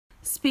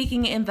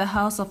Speaking in the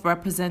House of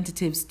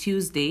Representatives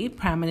Tuesday,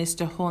 Prime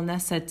Minister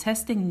Holness said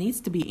testing needs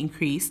to be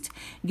increased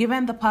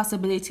given the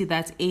possibility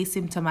that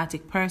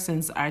asymptomatic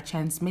persons are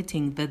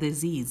transmitting the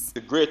disease.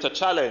 The greater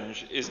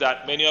challenge is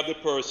that many of the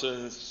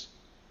persons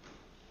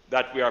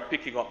that we are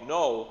picking up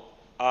now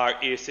are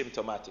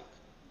asymptomatic.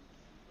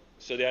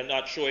 So they are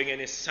not showing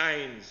any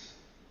signs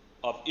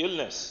of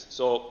illness.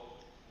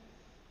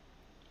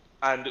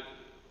 And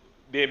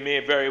they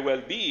may very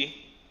well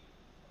be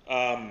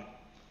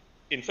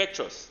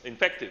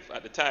infective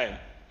at the time.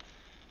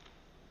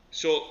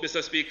 So,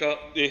 Mr. Speaker,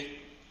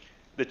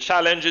 the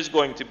challenge is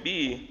going to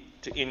be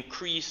to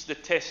increase the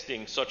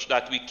testing such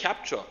that we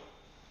capture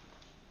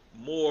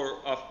more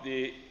of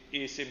the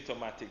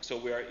asymptomatic, so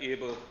we are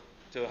able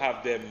to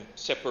have them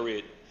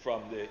separate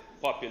from the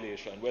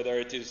population, whether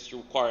it is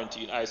through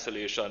quarantine,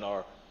 isolation,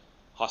 or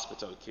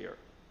hospital care.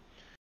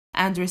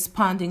 And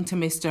responding to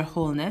Mr.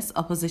 Holness,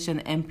 opposition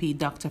MP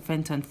Dr.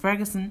 Fenton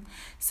Ferguson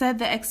said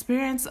the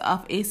experience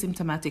of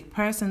asymptomatic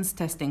persons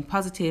testing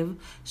positive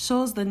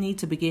shows the need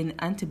to begin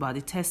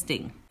antibody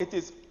testing. It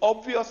is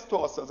obvious to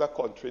us as a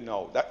country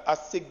now that a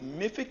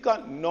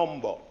significant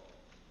number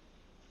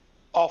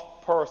of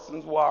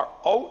persons who are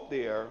out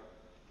there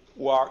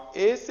who are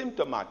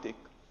asymptomatic,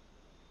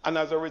 and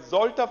as a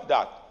result of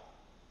that,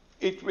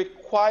 it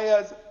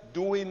requires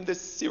doing the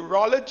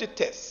serology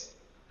test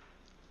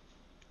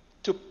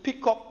to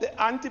pick up the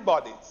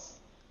antibodies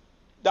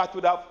that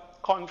would have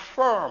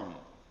confirmed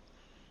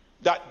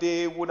that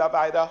they would have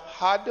either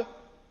had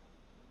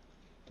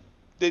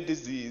the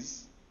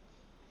disease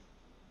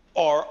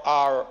or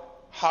are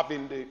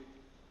having the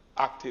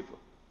active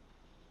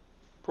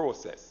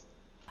process.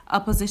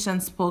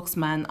 Opposition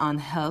spokesman on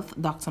health,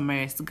 Dr.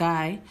 Maurice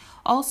Guy,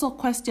 also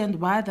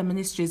questioned why the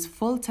ministry's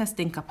full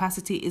testing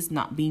capacity is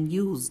not being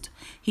used.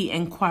 He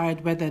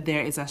inquired whether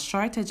there is a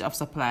shortage of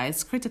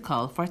supplies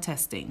critical for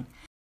testing.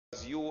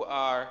 You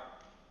are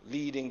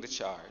leading the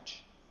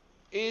charge.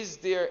 Is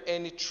there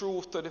any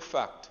truth to the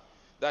fact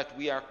that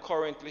we are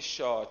currently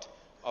short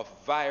of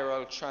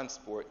viral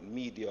transport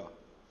media,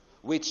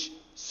 which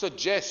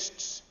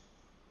suggests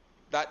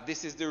that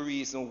this is the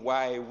reason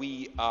why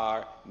we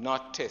are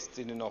not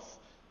testing enough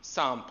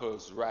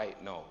samples right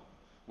now?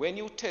 When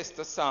you test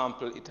a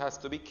sample, it has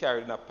to be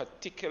carried in a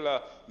particular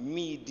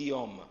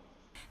medium.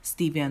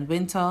 Stephen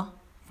Winter,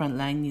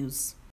 Frontline News.